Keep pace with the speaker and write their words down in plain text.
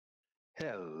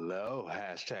Hello,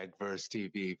 hashtag Verse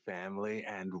TV family,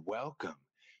 and welcome.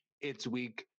 It's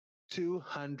week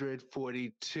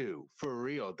 242, for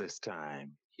real this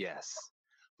time. Yes,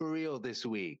 for real this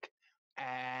week.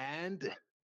 And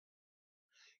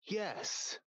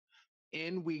yes,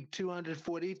 in week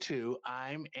 242,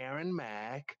 I'm Aaron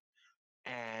Mack,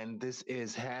 and this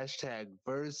is hashtag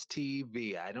Verse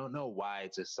TV. I don't know why I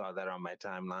just saw that on my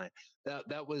timeline.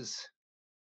 That was,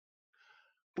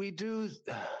 we do.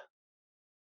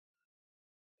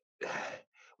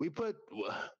 We put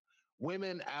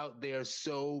women out there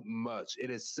so much. It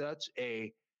is such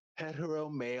a hetero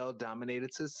male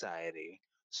dominated society.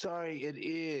 Sorry, it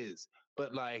is.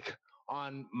 But like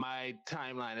on my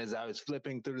timeline, as I was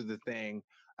flipping through the thing,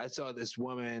 I saw this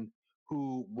woman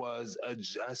who was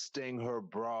adjusting her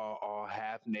bra all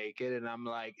half naked. And I'm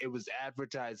like, it was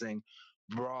advertising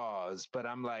bras, but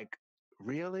I'm like,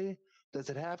 really?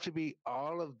 Does it have to be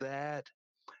all of that?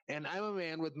 And I'm a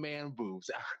man with man boobs.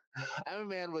 I'm a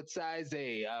man with size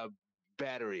A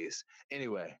batteries.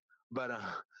 Anyway, but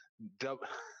double,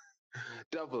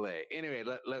 double A. Anyway,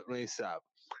 let me stop.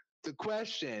 The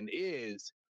question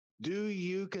is, do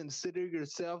you consider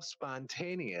yourself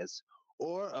spontaneous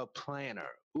or a planner?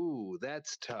 Ooh,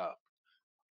 that's tough.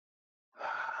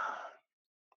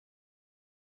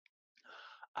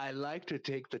 I like to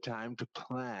take the time to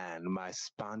plan my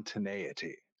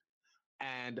spontaneity.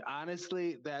 And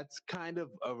honestly, that's kind of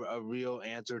a real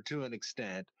answer to an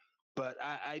extent. But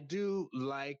I do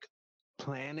like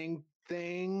planning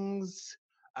things.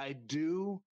 I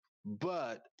do.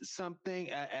 But something,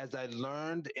 as I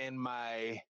learned in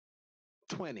my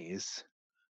 20s,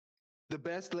 the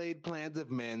best laid plans of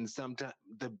men sometimes,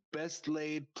 the best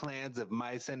laid plans of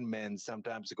mice and men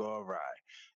sometimes go awry.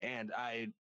 And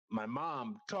my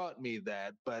mom taught me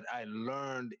that, but I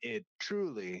learned it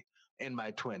truly in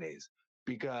my 20s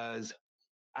because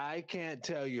I can't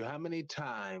tell you how many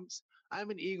times I'm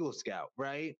an Eagle Scout,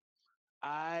 right?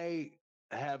 I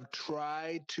have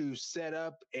tried to set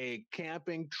up a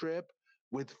camping trip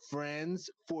with friends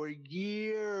for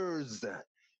years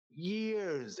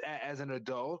as an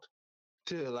adult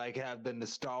to like have the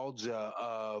nostalgia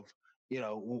of,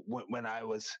 when I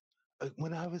was a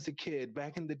kid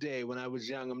back in the day when I was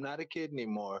young. I'm not a kid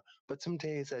anymore, but some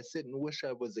days I sit and wish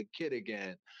I was a kid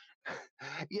again.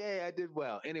 Yay, I did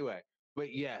well. Anyway,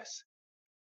 but yes,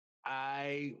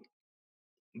 I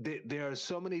there are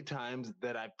so many times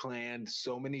that I planned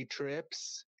so many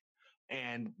trips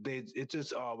and it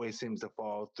just always seems to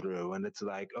fall through. And it's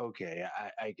like, okay,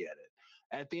 I get it.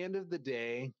 At the end of the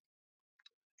day,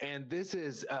 and this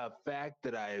is a fact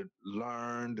that I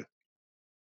learned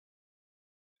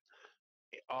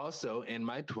also in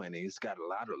my 20s, got a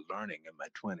lot of learning in my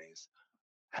 20s,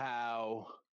 how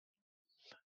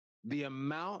the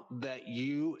amount that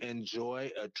you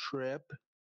enjoy a trip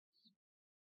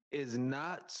is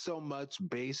not so much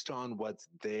based on what's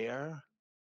there,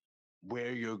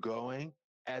 where you're going,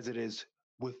 as it is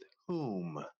with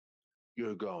whom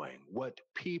you're going, what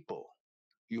people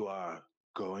you are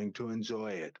going to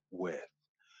enjoy it with.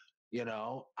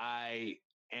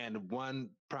 And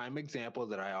one prime example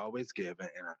that I always give, and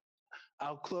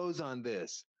I'll close on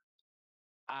this.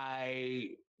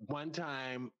 I, one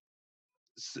time,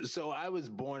 so I was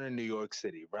born in New York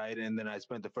City, right? And then I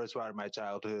spent the first part of my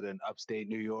childhood in upstate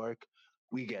New York.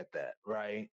 We get that,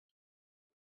 right?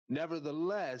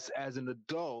 Nevertheless, as an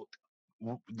adult,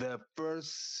 the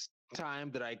first time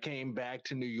that I came back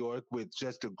to New York with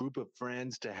just a group of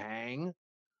friends to hang,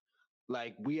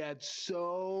 like we had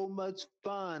so much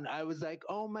fun. I was like,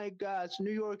 oh my gosh,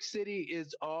 New York City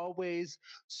is always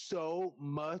so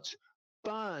much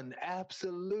fun.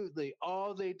 Absolutely.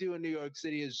 All they do in New York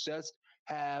City is just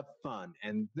have fun.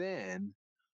 And then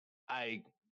I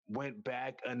went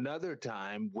back another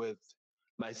time with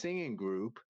my singing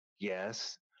group.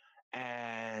 Yes.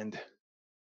 And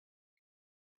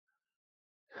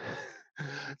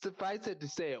suffice it to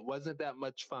say, it wasn't that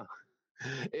much fun.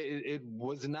 It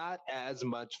was not as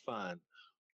much fun,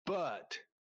 but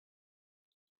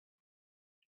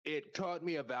it taught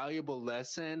me a valuable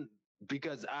lesson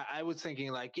because I was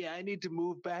thinking, like, yeah, I need to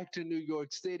move back to New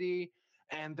York City.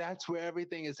 And that's where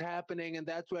everything is happening. And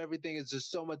that's where everything is just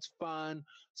so much fun,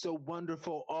 so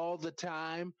wonderful all the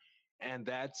time. And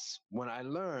that's when I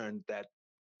learned that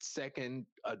second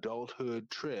adulthood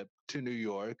trip to New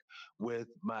York with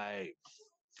my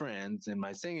friends in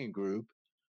my singing group.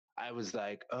 I was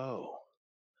like, oh,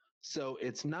 so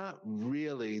it's not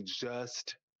really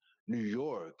just New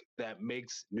York that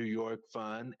makes New York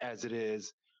fun as it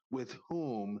is with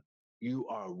whom you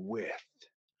are with.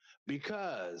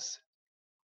 Because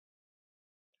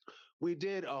we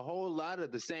did a whole lot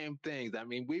of the same things. I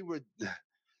mean, we were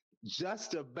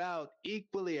just about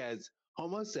equally as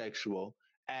homosexual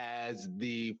as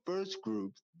the first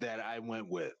group that I went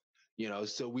with. You know,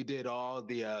 so we did all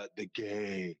the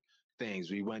gay things.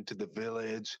 We went to the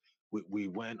village. We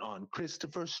went on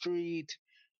Christopher Street,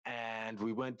 and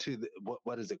we went to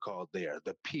what is it called there?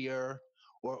 The pier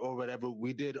or whatever.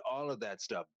 We did all of that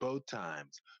stuff both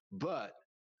times. But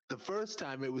the first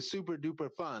time it was super duper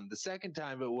fun. The second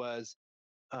time it was,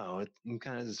 oh, it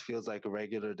kind of just feels like a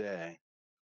regular day.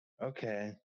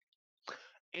 Okay.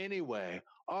 Anyway,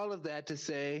 all of that to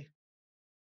say,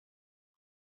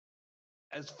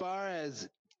 as far as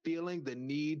feeling the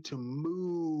need to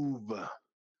move,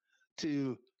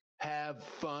 to have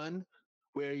fun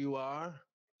where you are,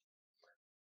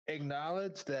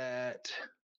 acknowledge that.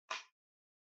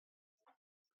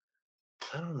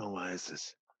 I don't know why it's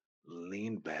this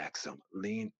lean back, some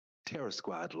lean terror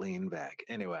squad lean back.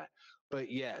 Anyway,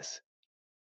 but yes,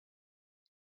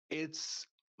 it's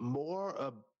more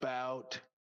about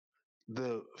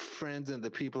the friends and the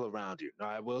people around you. Now,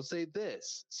 I will say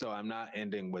this, so I'm not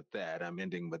ending with that. I'm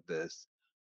ending with this.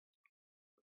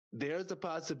 There's a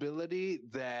possibility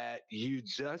that you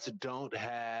just don't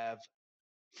have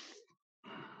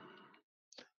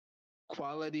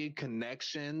quality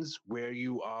connections where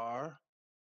you are,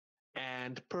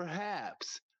 and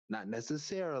perhaps, not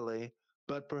necessarily,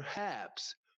 but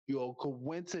perhaps you'll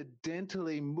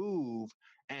coincidentally move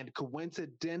and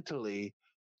coincidentally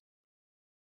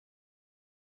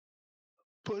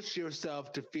push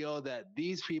yourself to feel that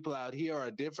these people out here are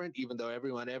different, even though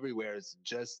everyone everywhere is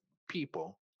just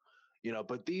people, you know,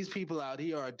 but these people out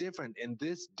here are different in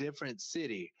this different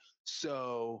city.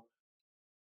 So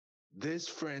this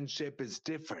friendship is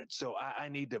different. So I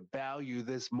need to value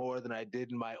this more than I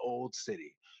did in my old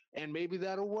city. And maybe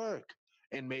that'll work.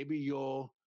 And maybe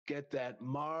you'll get that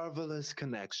marvelous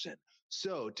connection.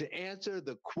 So to answer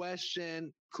the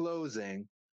question closing,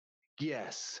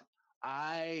 yes,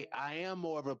 I am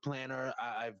more of a planner.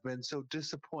 I've been so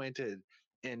disappointed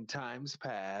in times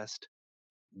past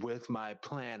with my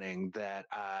planning that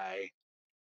I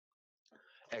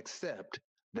accept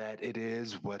that it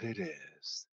is what it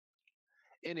is.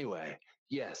 Anyway,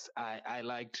 yes, I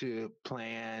like to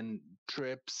plan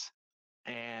trips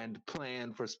and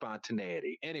plan for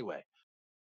spontaneity. Anyway,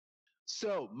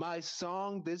 so my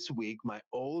song this week, my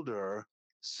older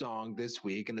song this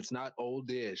week, and it's not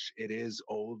oldish, it is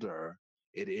older.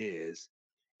 It is.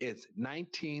 It's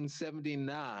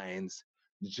 1979's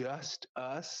Just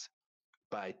Us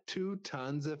by Two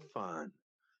Tons of Fun,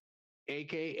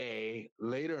 aka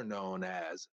later known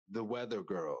as the Weather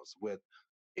Girls, with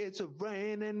It's a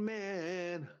Raining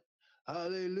Man.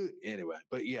 Hallelujah. Anyway,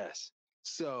 but yes.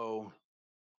 So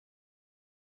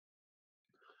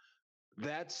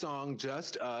that song,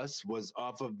 Just Us, was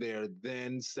off of their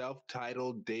then self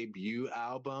titled debut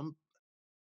album,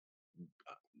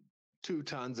 Two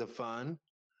Tons of Fun.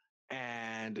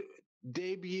 And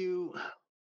debut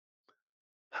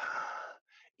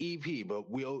EP, but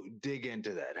we'll dig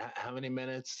into that. How many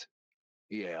minutes?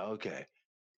 Yeah, okay.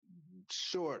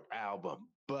 Short album,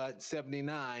 but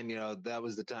 79, you know, that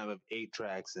was the time of 8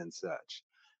 tracks and such.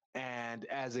 And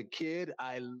as a kid,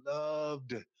 I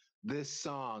loved this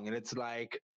song. And it's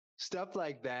like stuff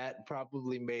like that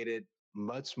probably made it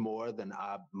much more than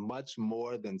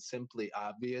simply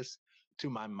obvious to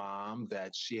my mom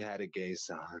that she had a gay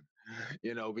son.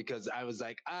 You know, because I was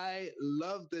like, I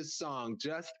love this song,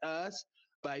 Just Us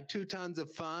by Two Tons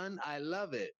of Fun. I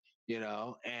love it, you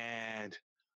know, and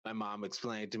my mom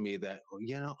explained to me that,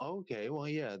 you know, okay, well,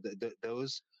 yeah,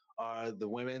 those are the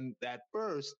women that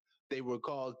first they were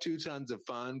called Two Tons of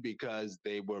Fun because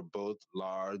they were both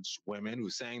large women who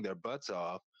sang their butts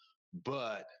off,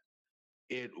 but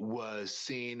it was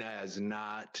seen as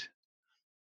not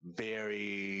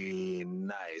very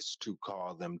nice to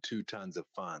call them Two Tons of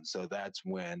Fun. So that's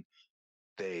when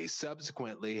they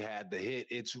subsequently had the hit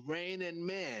It's Raining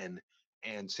Men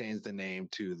and changed the name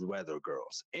to the Weather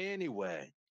Girls.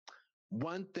 Anyway,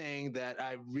 one thing that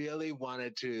I really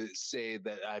wanted to say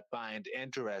that I find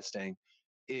interesting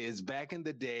is back in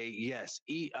the day, yes,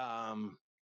 8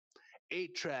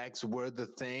 tracks were the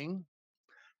thing.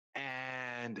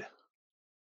 And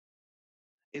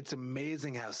it's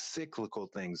amazing how cyclical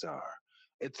things are.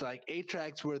 It's like 8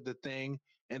 tracks were the thing,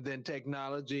 and then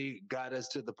technology got us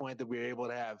to the point that we were able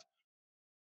to have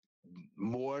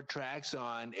more tracks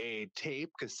on a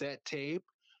tape, cassette tape,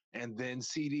 and then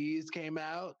CDs came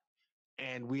out,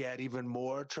 and we had even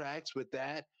more tracks with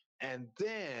that. And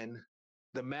then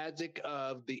the magic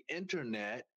of the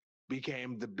internet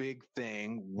became the big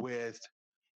thing with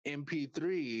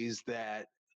MP3s that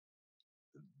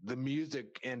the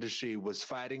music industry was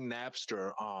fighting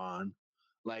Napster on,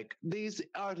 like, these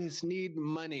artists need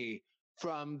money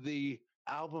from the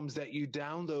albums that you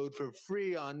download for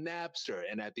free on Napster.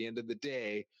 And at the end of the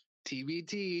day,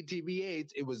 TVT,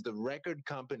 TVH, it was the record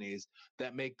companies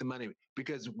that make the money.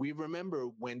 Because we remember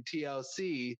when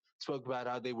TLC spoke about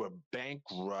how they were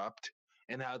bankrupt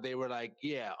and how they were like,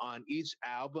 yeah, on each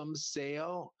album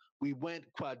sale, we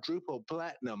went quadruple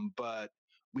platinum, but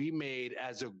we made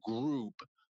as a group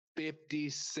 50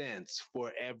 cents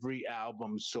for every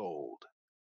album sold.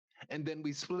 And then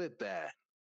we split that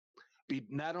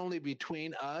not only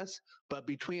between us, but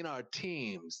between our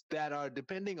teams that are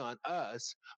depending on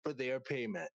us for their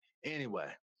payment. Anyway,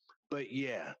 but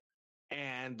yeah,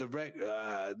 and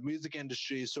the music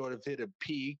industry sort of hit a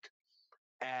peak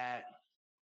at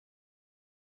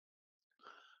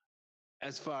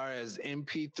as far as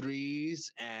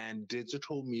MP3s and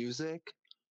digital music,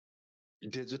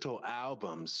 digital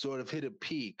albums sort of hit a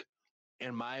peak,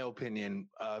 in my opinion.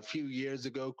 A few years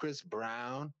ago, Chris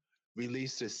Brown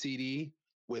released a CD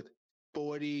with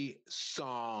 40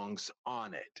 songs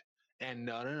on it. And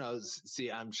no.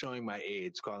 See, I'm showing my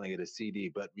age calling it a CD,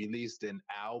 but released an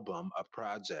album, a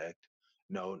project.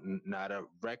 No, not a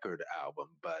record album,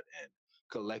 but a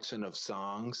collection of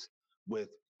songs with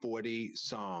 40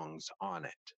 songs on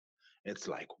it. It's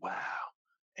like, wow.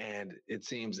 And it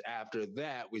seems after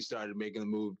that, we started making the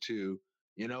move to,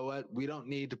 you know what? We don't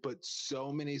need to put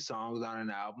so many songs on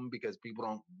an album because people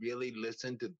don't really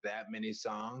listen to that many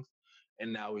songs.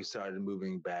 And now we started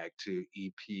moving back to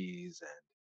EPs and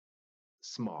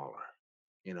smaller.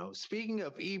 Speaking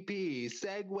of EPs,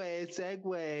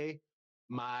 segue.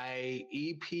 My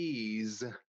EPs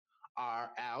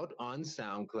are out on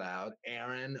SoundCloud.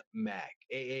 Aaron Mack,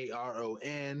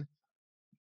 AARONMCK.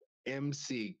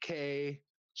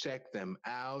 Check them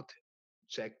out.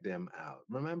 Check them out.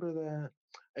 Remember that?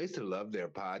 I used to love their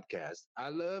podcast. I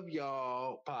love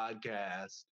y'all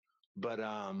podcast. But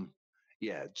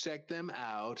yeah, check them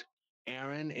out.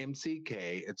 Aaron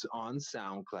MCK. It's on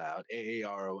SoundCloud.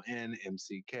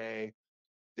 AARONMCK.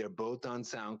 They're both on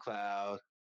SoundCloud.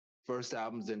 First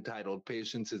album's entitled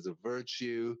Patience is a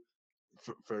Virtue.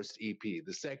 First EP.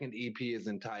 The second EP is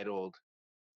entitled,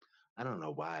 I don't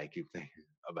know why I keep thinking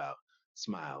about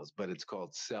Smiles, but it's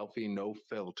called Selfie No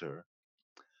Filter.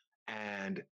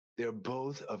 And they're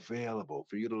both available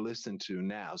for you to listen to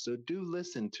now. So do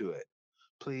listen to it,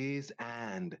 please,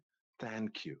 and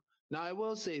thank you. Now, I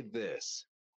will say this,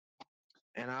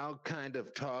 and I'll kind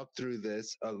of talk through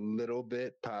this a little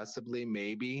bit, possibly,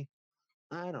 maybe.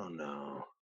 I don't know.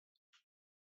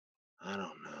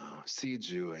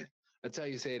 Sijui. That's how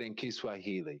you say it in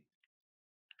Kiswahili.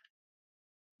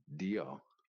 Dio.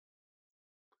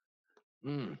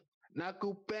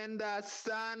 Nakupenda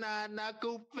sana,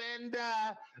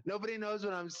 nakupenda. Nobody knows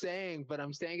what I'm saying, but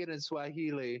I'm saying it in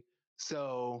Swahili.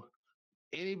 So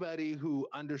anybody who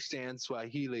understands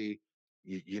Swahili,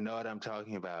 you know what I'm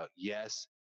talking about. Yes,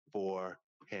 for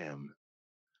him.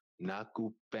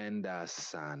 Nakupenda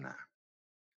sana.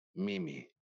 Mimi.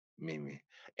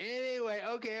 Anyway,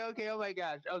 okay. Oh my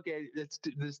gosh. Okay, that's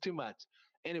too much.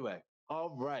 Anyway,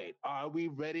 all right. Are we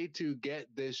ready to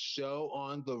get this show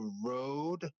on the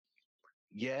road?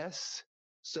 Yes.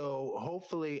 So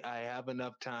hopefully I have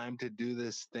enough time to do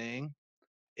this thing.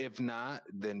 If not,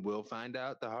 then we'll find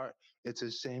out the hard. It's a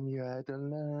shame you had to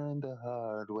learn the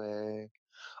hard way.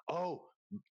 Oh,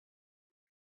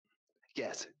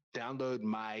 yes. Download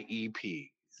my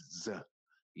EPs.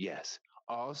 Yes.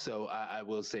 Also, I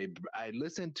will say I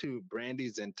listened to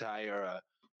Brandy's entire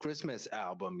Christmas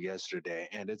album yesterday,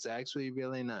 and it's actually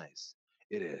really nice.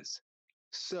 It is.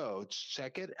 So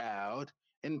check it out.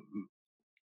 And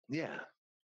yeah,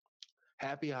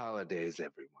 happy holidays,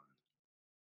 everyone.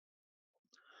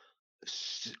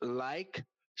 Like,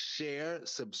 share,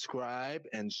 subscribe,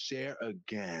 and share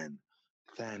again.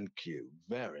 Thank you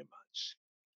very much.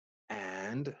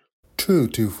 And True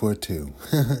 242.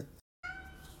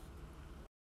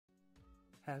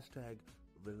 Hashtag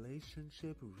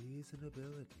relationship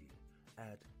reasonability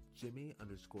at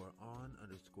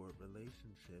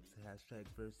Jimmy_on_relationships. Hashtag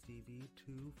First TV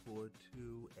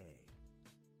 242A.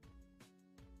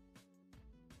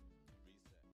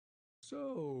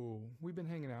 So, we've been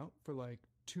hanging out for like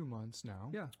 2 months now.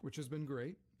 Yeah. Which has been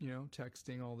great.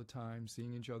 Texting all the time,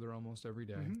 seeing each other almost every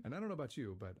day. Mhm. And I don't know about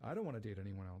you, but I don't want to date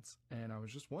anyone else. And I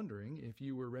was just wondering if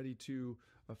you were ready to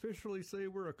officially say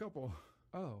we're a couple.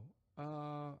 Oh,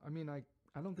 I mean, I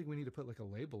don't think we need to put like a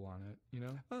label on it,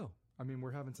 Oh, I mean,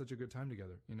 we're having such a good time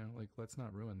together, like, let's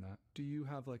not ruin that. Do you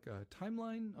have like a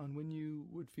timeline on when you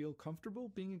would feel comfortable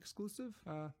being exclusive?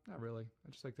 Not really. I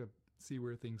just like to see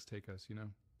where things take us,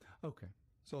 Okay.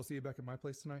 So I'll see you back at my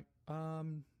place tonight?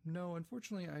 No,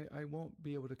 unfortunately, I won't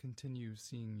be able to continue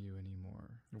seeing you anymore.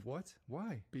 What?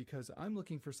 Why? Because I'm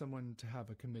looking for someone to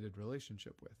have a committed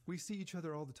relationship with. We see each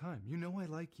other all the time. You know I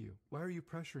like you. Why are you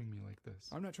pressuring me like this?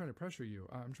 I'm not trying to pressure you.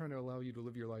 I'm trying to allow you to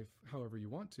live your life however you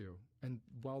want to. And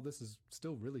while this is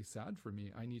still really sad for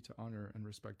me, I need to honor and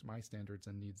respect my standards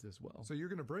and needs as well. So you're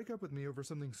gonna break up with me over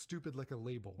something stupid like a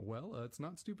label? Well, it's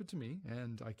not stupid to me,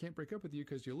 and I can't break up with you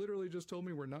because you literally just told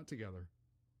me we're not together.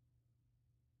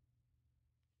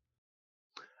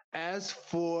 As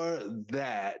for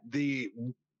that,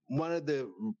 one of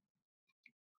the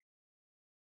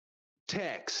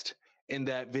text in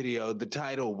that video, the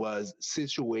title was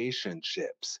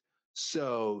Situationships.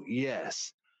 So,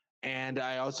 yes. And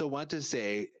I also want to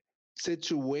say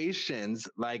situations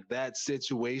like that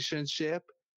situationship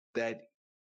that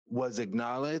was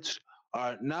acknowledged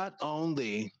are not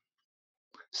only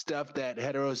stuff that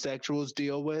heterosexuals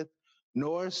deal with,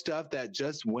 nor stuff that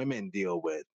just women deal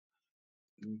with.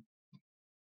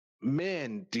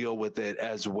 Men deal with it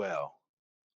as well.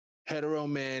 Hetero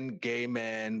men, gay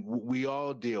men, we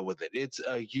all deal with it. It's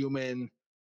a human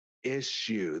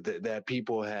issue that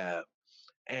people have.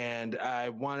 And I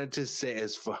wanted to say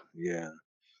as far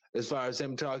as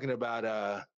him talking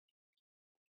about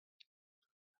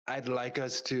I'd like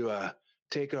us to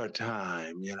take our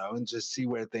time, and just see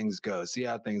where things go, see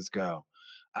how things go.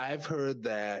 I've heard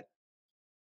that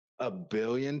a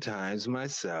billion times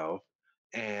myself,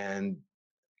 and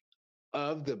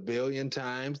of the billion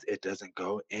times, it doesn't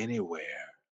go anywhere.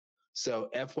 So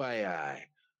FYI.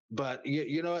 But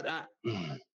you know what?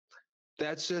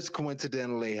 That's just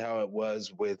coincidentally how it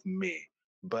was with me.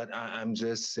 But I'm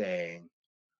just saying,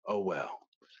 oh well.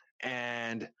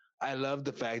 And I love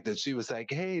the fact that she was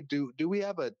like, hey, do we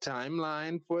have a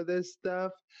timeline for this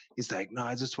stuff? He's like, no,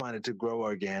 I just wanted to grow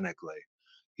organically.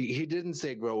 He didn't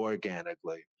say grow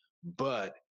organically,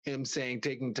 but him saying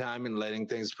taking time and letting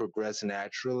things progress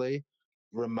naturally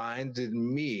reminded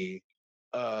me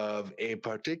of a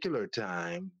particular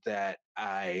time that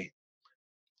I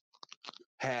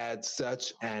had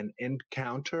such an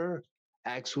encounter,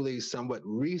 actually somewhat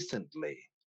recently.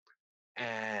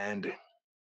 And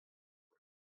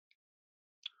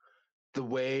the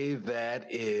way that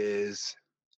is,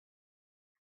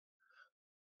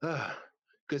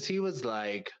 because he was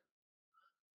like,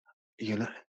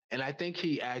 and I think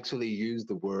he actually used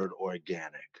the word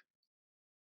organic.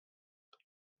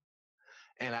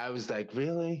 And I was like,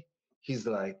 really? He's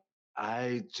like,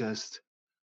 the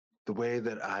way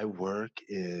that I work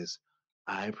is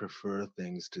I prefer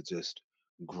things to just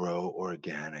grow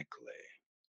organically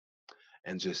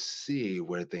and just see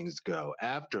where things go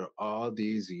after all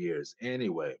these years.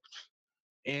 Anyway,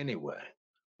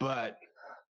 but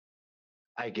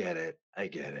I get it. I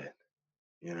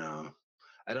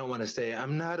don't want to say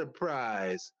I'm not a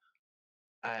prize.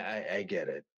 I get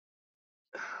it.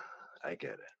 I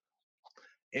get it.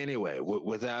 Anyway,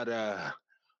 without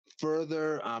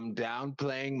further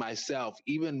downplaying myself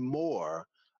even more,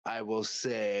 I will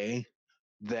say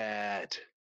that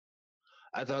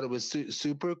I thought it was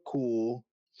super cool.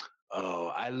 Oh,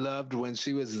 I loved when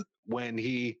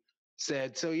he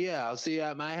said, so yeah, I'll see you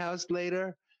at my house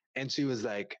later. And she was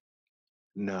like,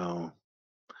 no,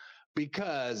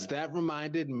 because that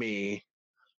reminded me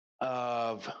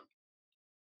of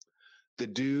the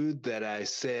dude that I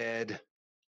said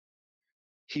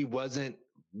he wasn't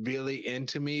really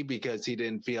into me because he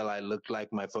didn't feel I looked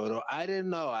like my photo. I didn't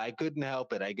know. I couldn't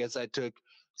help it. I guess I took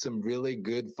some really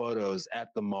good photos at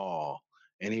the mall.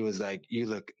 And he was like, you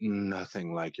look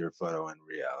nothing like your photo in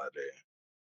reality.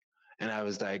 And I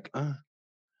was like,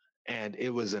 And it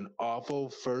was an awful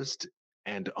first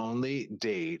and only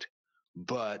date.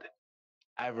 But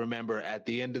I remember at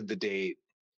the end of the date,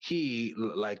 he,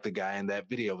 like the guy in that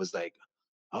video, was like,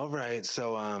 all right,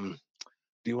 so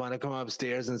do you want to come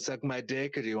upstairs and suck my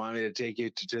dick, or do you want me to take you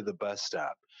to the bus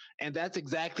stop? And that's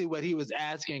exactly what he was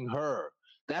asking her.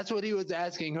 That's what he was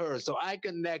asking her. So I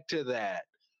connect to that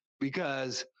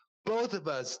because both of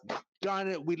us, darn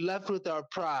it, we left with our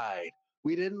pride.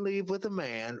 We didn't leave with a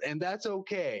man, and that's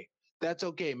okay. That's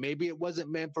okay. Maybe it wasn't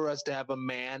meant for us to have a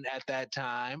man at that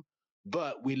time,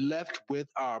 but we left with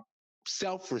our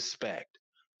self-respect,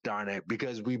 darn it,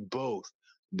 because we both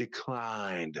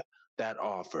declined that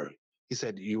offer. He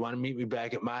said, you want to meet me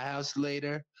back at my house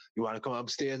later? You want to come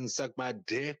upstairs and suck my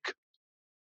dick?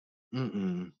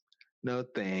 No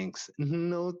thanks.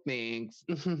 No thanks.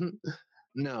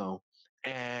 No.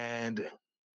 And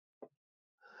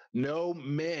no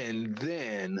men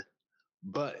then,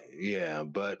 but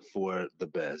for the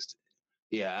best.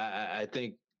 Yeah, I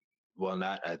think, well,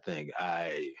 not I think,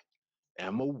 I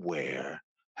am aware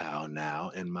how now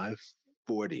in my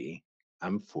 40,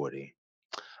 I'm 40.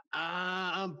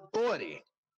 I'm 40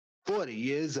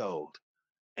 years old.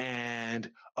 And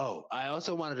I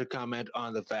also wanted to comment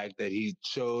on the fact that he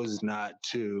chose not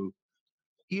to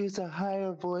use a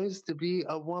higher voice to be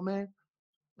a woman,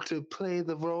 to play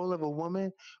the role of a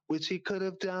woman, which he could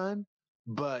have done,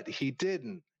 but he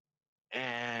didn't.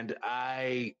 And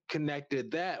I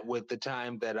connected that with the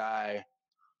time that I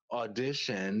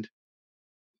auditioned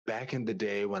back in the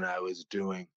day when I was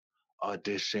doing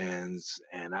auditions.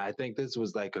 And I think this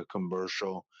was like a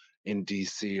commercial in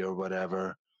DC or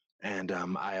whatever. And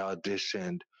I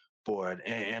auditioned for it.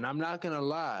 And I'm not going to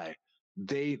lie,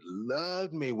 they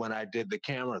loved me when I did the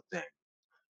camera thing.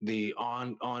 The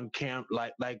on cam,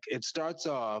 like it starts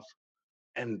off,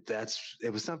 and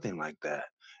it was something like that.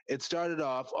 It started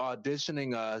off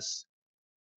auditioning us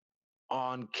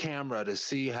on camera to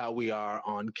see how we are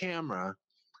on camera,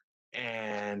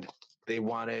 and they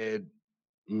wanted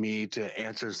me to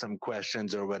answer some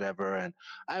questions or whatever, and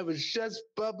I was just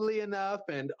bubbly enough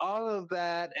and all of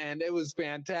that, and it was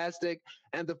fantastic.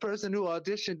 And the person who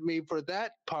auditioned me for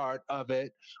that part of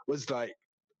it was like,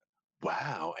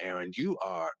 wow, Aaron, you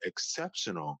are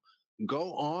exceptional.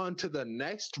 Go on to the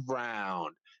next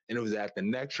round. And it was at the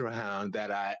next round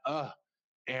that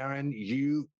Aaron,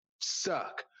 you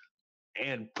suck.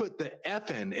 And put the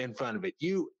effing in front of it.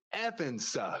 You effing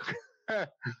suck.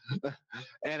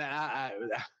 And I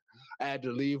had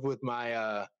to leave with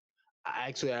my,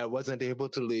 actually, I wasn't able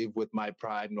to leave with my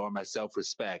pride nor my self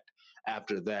respect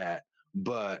after that.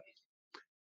 But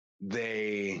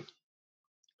they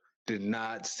did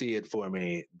not see it for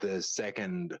me the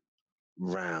second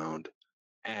round.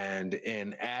 And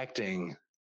in acting,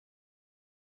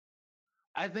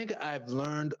 I think I've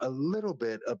learned a little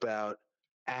bit about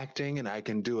acting, and I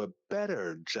can do a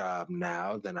better job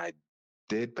now than I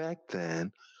did back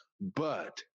then.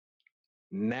 But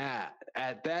now,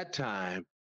 at that time,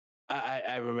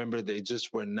 I remember they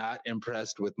just were not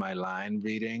impressed with my line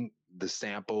reading, the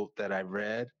sample that I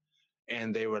read.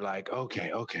 And they were like,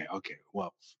 okay,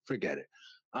 well, forget it.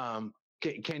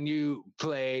 Can you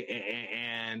play?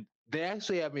 And they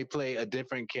actually had me play a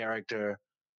different character,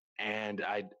 and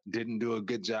I didn't do a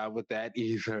good job with that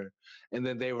either. And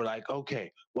then they were like,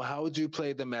 okay, well, how would you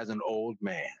play them as an old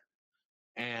man?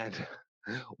 And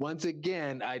once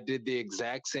again, I did the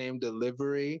exact same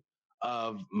delivery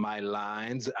of my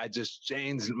lines. I just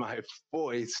changed my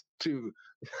voice to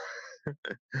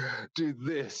do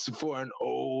this for an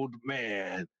old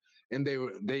man. And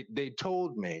they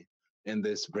told me, and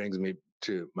this brings me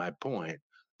to my point.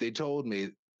 They told me,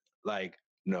 like,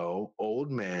 no, old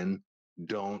men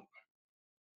don't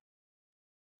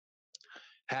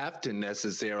have to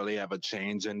necessarily have a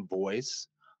change in voice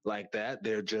like that.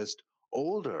 They're just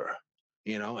older,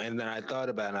 And then I thought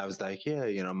about it, and I was like,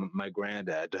 yeah, my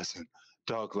granddad doesn't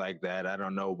talk like that. I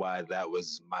don't know why that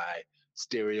was my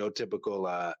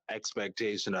stereotypical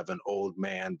expectation of an old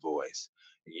man voice,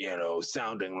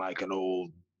 sounding like an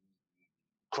old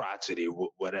crotchety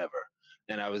whatever.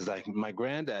 And I was like, my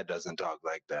granddad doesn't talk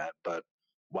like that, but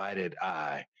why did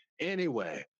I?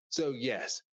 Anyway, so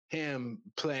yes, him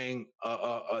playing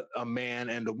a man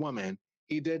and a woman,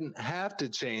 he didn't have to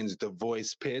change the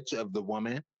voice pitch of the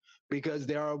woman, because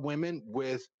there are women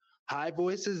with high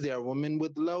voices, there are women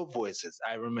with low voices.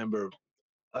 I remember,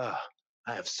 I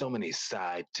have so many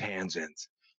side tangents.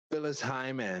 Phyllis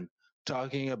Hyman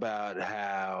talking about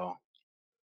how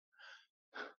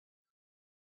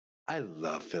I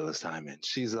love Phyllis Hyman.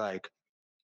 She's like,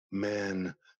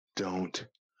 men don't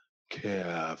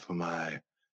care for my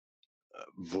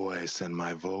voice and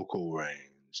my vocal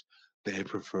range. They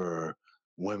prefer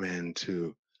women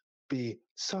to be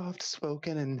soft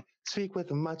spoken and speak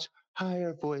with a much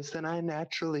higher voice than I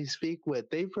naturally speak with.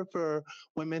 They prefer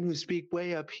women who speak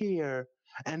way up here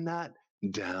and not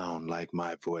down like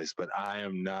my voice, but I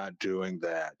am not doing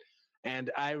that.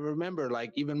 And I remember,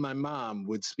 like, even my mom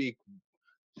would speak,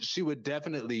 she would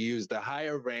definitely use the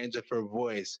higher range of her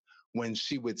voice when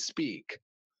she would speak.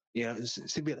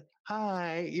 She'd be like,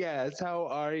 hi, yes, how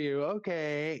are you?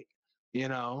 Okay, you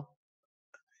know.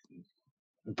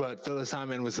 But Phyllis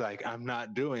Hyman was like, I'm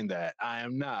not doing that. I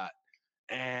am not.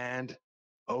 And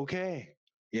okay,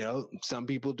 some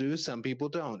people do, some people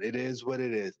don't. It is what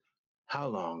it is. How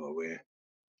long are we?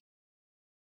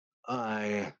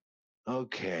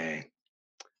 Okay.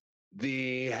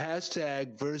 The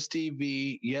hashtag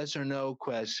VerseTV yes or no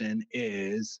question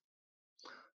is,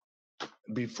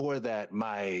 before that,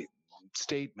 my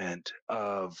statement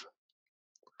of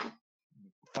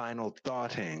final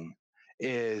thoughting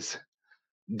is,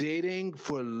 dating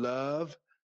for love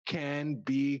can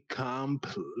be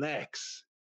complex.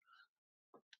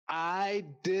 I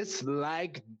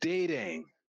dislike dating.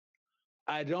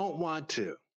 I don't want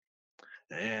to.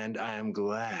 And I am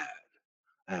glad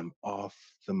I'm off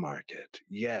the market.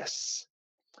 Yes.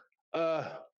 Uh,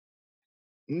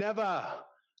 never,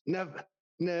 never,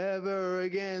 never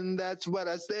again. That's what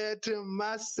I said to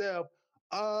myself.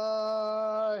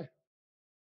 I.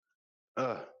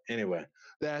 Anyway,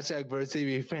 the hashtag Verse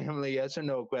TV family, yes or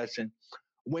no question.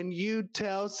 When you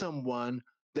tell someone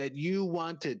that you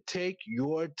want to take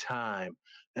your time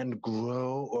and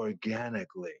grow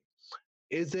organically,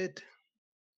 is it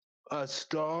a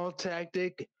stall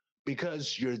tactic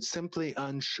because you're simply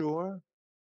unsure?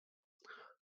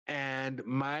 And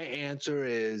my answer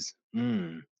is,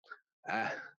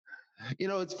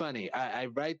 it's funny. I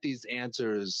write these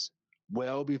answers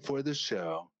well before the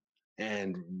show,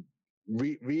 and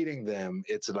reading them,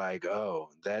 it's like, oh,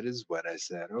 that is what I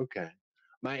said. Okay.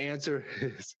 My answer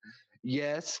is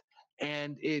yes,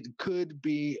 and it could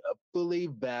be fully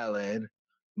valid,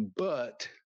 but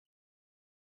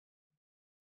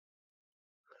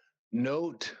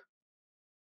note,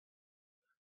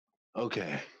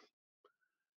 okay.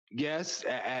 Yes,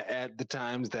 at the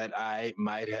times that I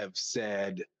might have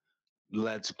said,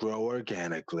 let's grow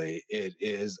organically, it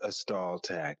is a stall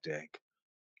tactic.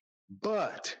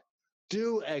 But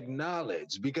do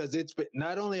acknowledge, because it's been,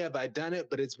 not only have I done it,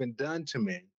 but it's been done to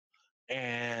me.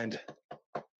 And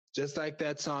just like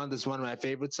that song, that's one of my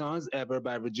favorite songs ever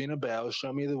by Regina Belle,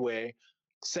 Show Me the Way.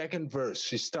 Second verse,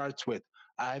 she starts with,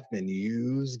 I've been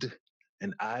used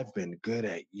and I've been good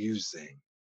at using.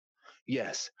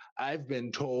 Yes, I've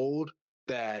been told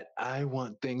that I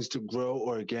want things to grow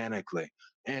organically.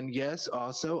 And yes,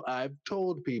 also, I've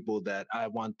told people that I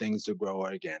want things to grow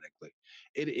organically.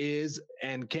 It is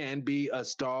and can be a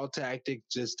stall tactic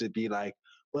just to be like,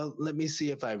 well, let me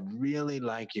see if I really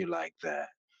like you like that.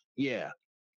 Yeah.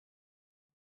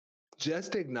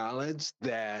 Just acknowledge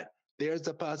that there's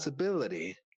a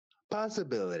possibility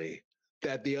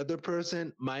that the other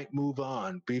person might move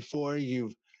on before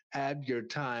you've had your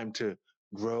time to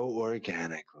grow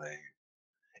organically.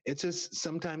 It's just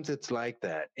sometimes it's like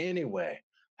that. Anyway,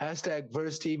 hashtag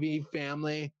Verse TV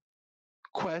family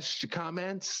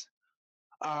comments.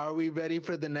 Are we ready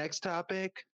for the next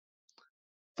topic?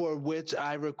 For which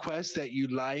I request that you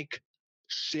like,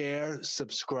 share,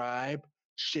 subscribe,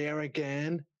 share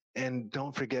again, and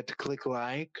don't forget to click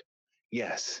like.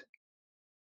 Yes.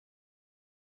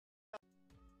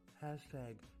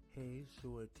 Hashtag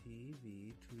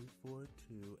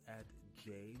HeyShoreTV242 at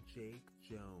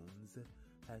JJakeJones.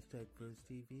 Hashtag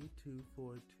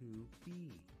FirstTV242B.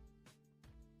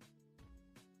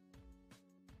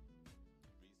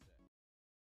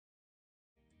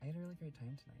 I had a really great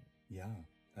time tonight. Yeah,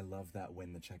 I love that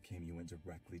when the check came, you went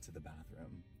directly to the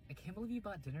bathroom. I can't believe you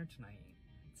bought dinner tonight.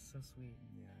 It's so sweet.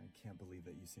 Yeah, I can't believe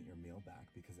that you sent your meal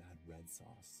back because it had red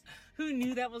sauce. Who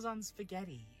knew that was on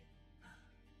spaghetti?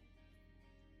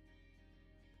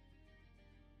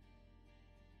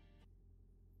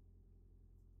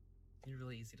 You're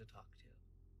really easy to talk to.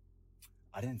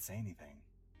 I didn't say anything.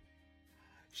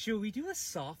 Should we do a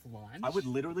soft launch? I would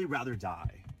literally rather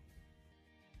die.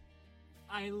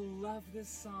 I love this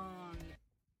song.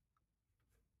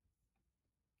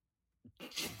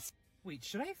 Wait,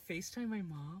 should I FaceTime my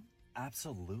mom?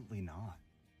 Absolutely not.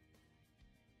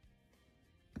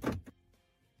 Do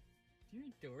your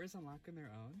doors unlock on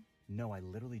their own? No, I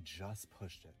literally just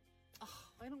pushed it. Oh,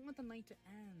 I don't want the night to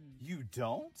end. You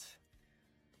don't?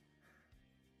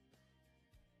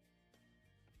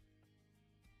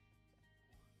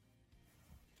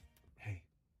 Hey,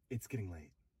 it's getting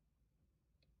late.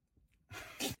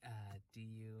 Do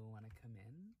you want to come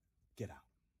in? Get out.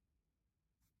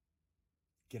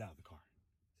 Get out of the car.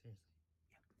 Seriously.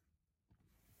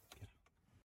 Yeah. Get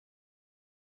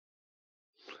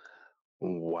out.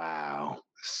 Wow.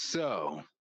 So,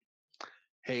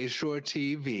 Hey Shore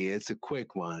TV, it's a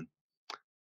quick one.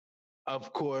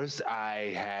 Of course,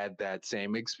 I had that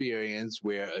same experience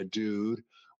where a dude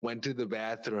went to the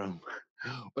bathroom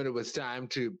when it was time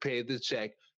to pay the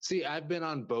check. See, I've been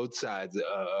on both sides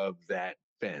of that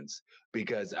fence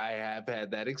because I have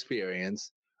had that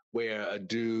experience where a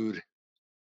dude,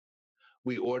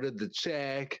 we ordered the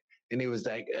check and he was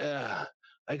like, I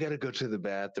gotta go to the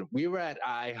bathroom. We were at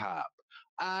IHOP,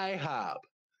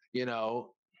 you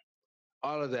know,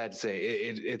 all of that to say,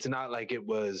 it's not like it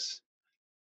was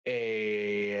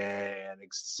an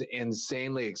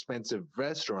insanely expensive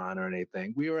restaurant or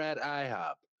anything. We were at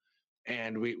IHOP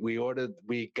and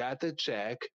we got the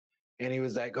check and he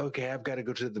was like, okay, I've got to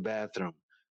go to the bathroom.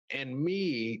 And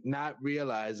me not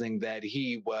realizing that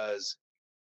he was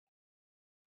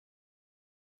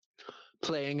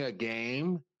playing a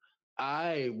game,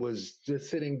 I was just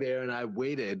sitting there and I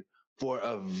waited for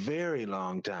a very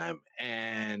long time.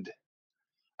 And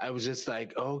I was just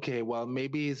like, okay, well,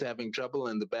 maybe he's having trouble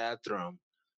in the bathroom.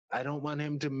 I don't want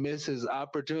him to miss his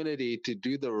opportunity to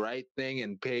do the right thing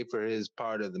and pay for his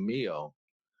part of the meal.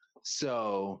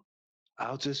 So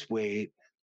I'll just wait.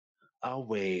 I'll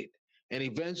wait. And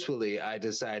eventually I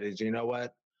decided, you know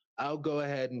what? I'll go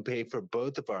ahead and pay for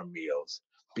both of our meals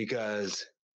because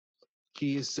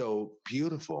he is so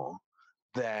beautiful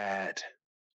that,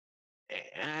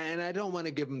 and I don't want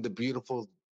to give him the beautiful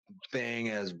thing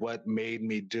as what made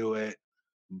me do it,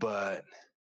 but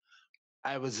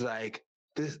I was like,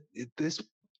 this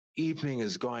evening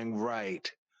is going right.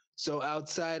 So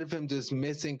outside of him just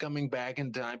missing coming back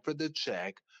in time for the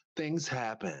check, things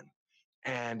happen.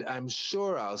 And I'm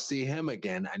sure I'll see him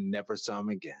again. I never saw him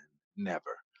again.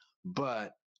 Never.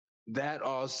 But that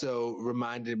also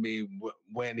reminded me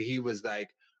when he was like,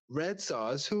 red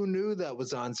sauce, who knew that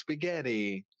was on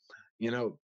spaghetti? You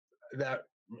know, that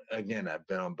again, I've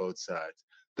been on both sides.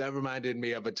 That reminded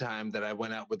me of a time that I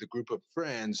went out with a group of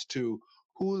friends to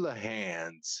Hula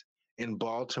Hands in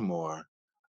Baltimore.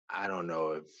 I don't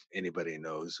know if anybody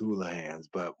knows Hula Hands,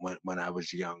 but when I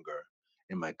was younger,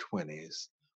 in my 20s,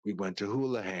 we went to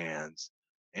Hula Hands,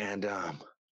 and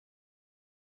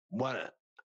what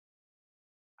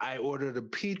I ordered a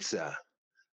pizza,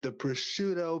 the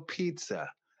prosciutto pizza,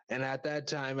 and at that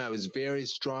time I was very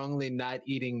strongly not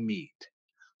eating meat,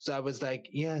 so I was like,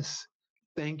 yes,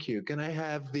 thank you. Can I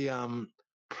have the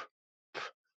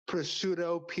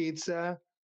prosciutto pizza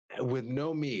with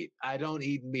no meat? I don't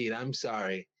eat meat. I'm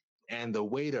sorry. And the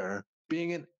waiter,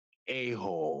 being an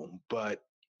a-hole, but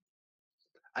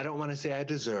I don't want to say I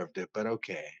deserved it, but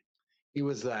okay. He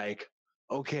was like,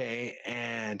 okay.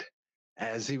 And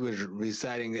as he was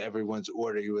reciting everyone's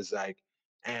order, he was like,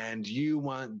 and you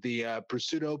want the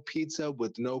prosciutto pizza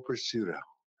with no prosciutto.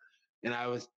 And I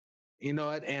was, you know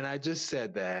what? And I just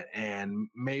said that. And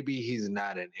maybe he's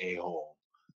not an a-hole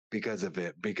because of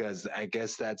it, because I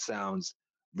guess that sounds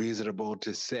reasonable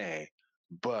to say.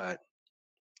 But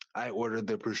I ordered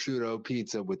the prosciutto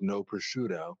pizza with no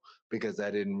prosciutto because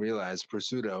I didn't realize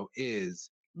prosciutto is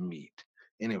meat.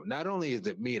 Anyway, not only is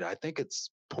it meat, I think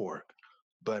it's pork.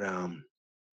 But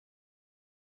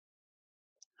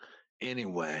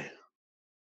anyway,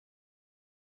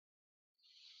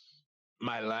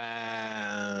 my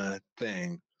last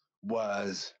thing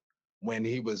was when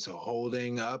he was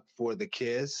holding up for the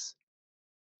kiss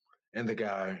and the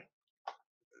guy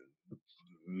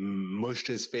mushed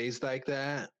his face like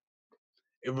that.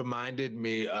 It reminded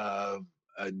me of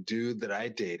a dude that I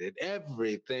dated.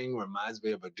 Everything reminds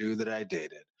me of a dude that I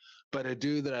dated, but a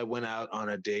dude that I went out on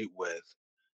a date with.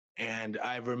 And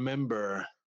I remember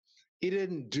he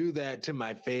didn't do that to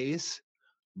my face,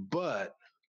 but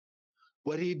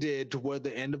what he did toward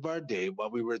the end of our date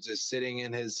while we were just sitting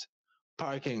in his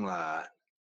parking lot,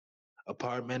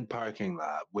 apartment parking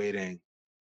lot, waiting,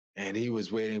 and he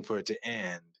was waiting for it to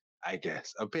end, I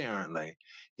guess, apparently.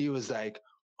 He was like,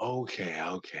 okay,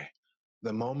 okay.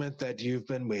 The moment that you've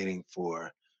been waiting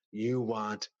for, you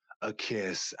want a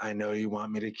kiss. I know you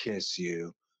want me to kiss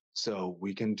you, so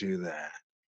we can do that.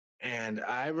 And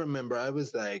I remember I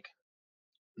was like,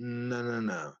 no, no,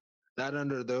 no, not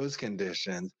under those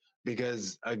conditions.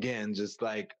 Because again, just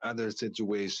like other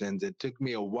situations, it took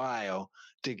me a while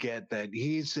to get that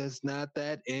he's just not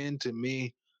that into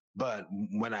me. But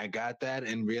when I got that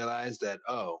and realized that,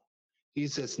 oh,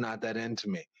 he's just not that into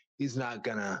me, he's not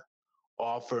gonna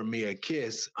offer me a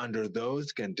kiss under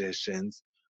those conditions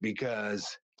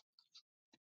because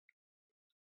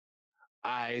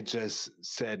I just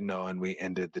said no and we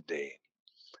ended the date.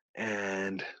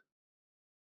 And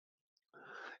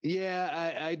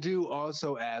yeah, I do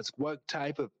also ask what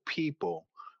type of people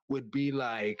would be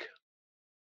like,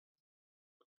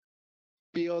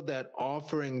 feel that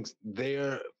offering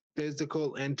their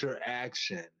physical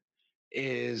interaction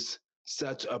is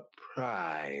such a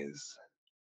prize.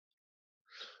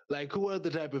 Like, who are the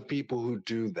type of people who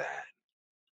do that?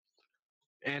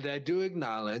 And I do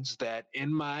acknowledge that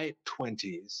in my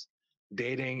 20s,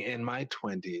 dating in my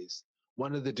 20s,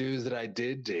 one of the dudes that I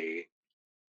did date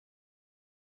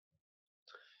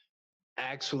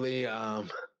actually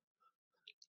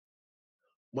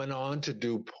went on to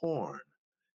do porn.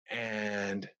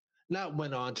 And not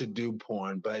went on to do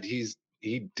porn, but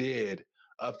he did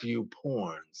a few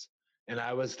porns. And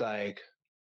I was like,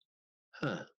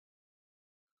 huh,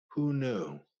 who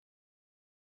knew?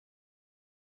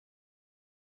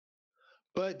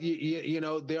 But you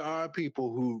know, there are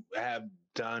people who have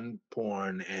done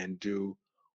porn and do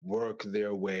work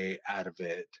their way out of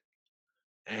it.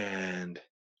 And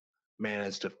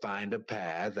managed to find a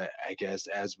path. I guess,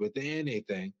 as with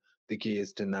anything, the key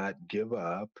is to not give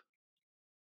up.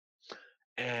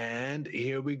 And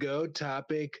here we go.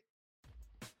 Topic.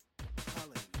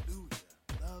 Hallelujah.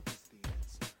 Love is the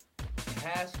answer.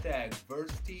 Hashtag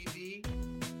VerseTV.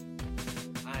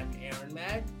 I'm Aaron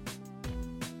Mag.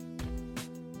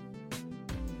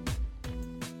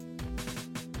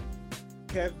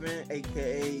 Kevin,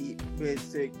 aka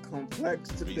Basic Complex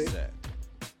today. Reset.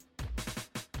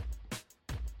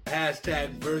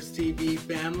 Hashtag VerseTV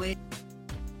family.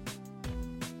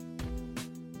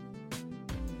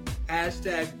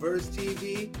 Hashtag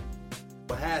VerseTV.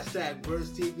 Hashtag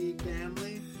VerseTV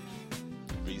family.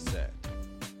 Reset.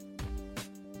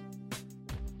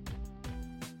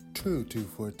 True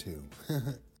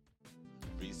 242.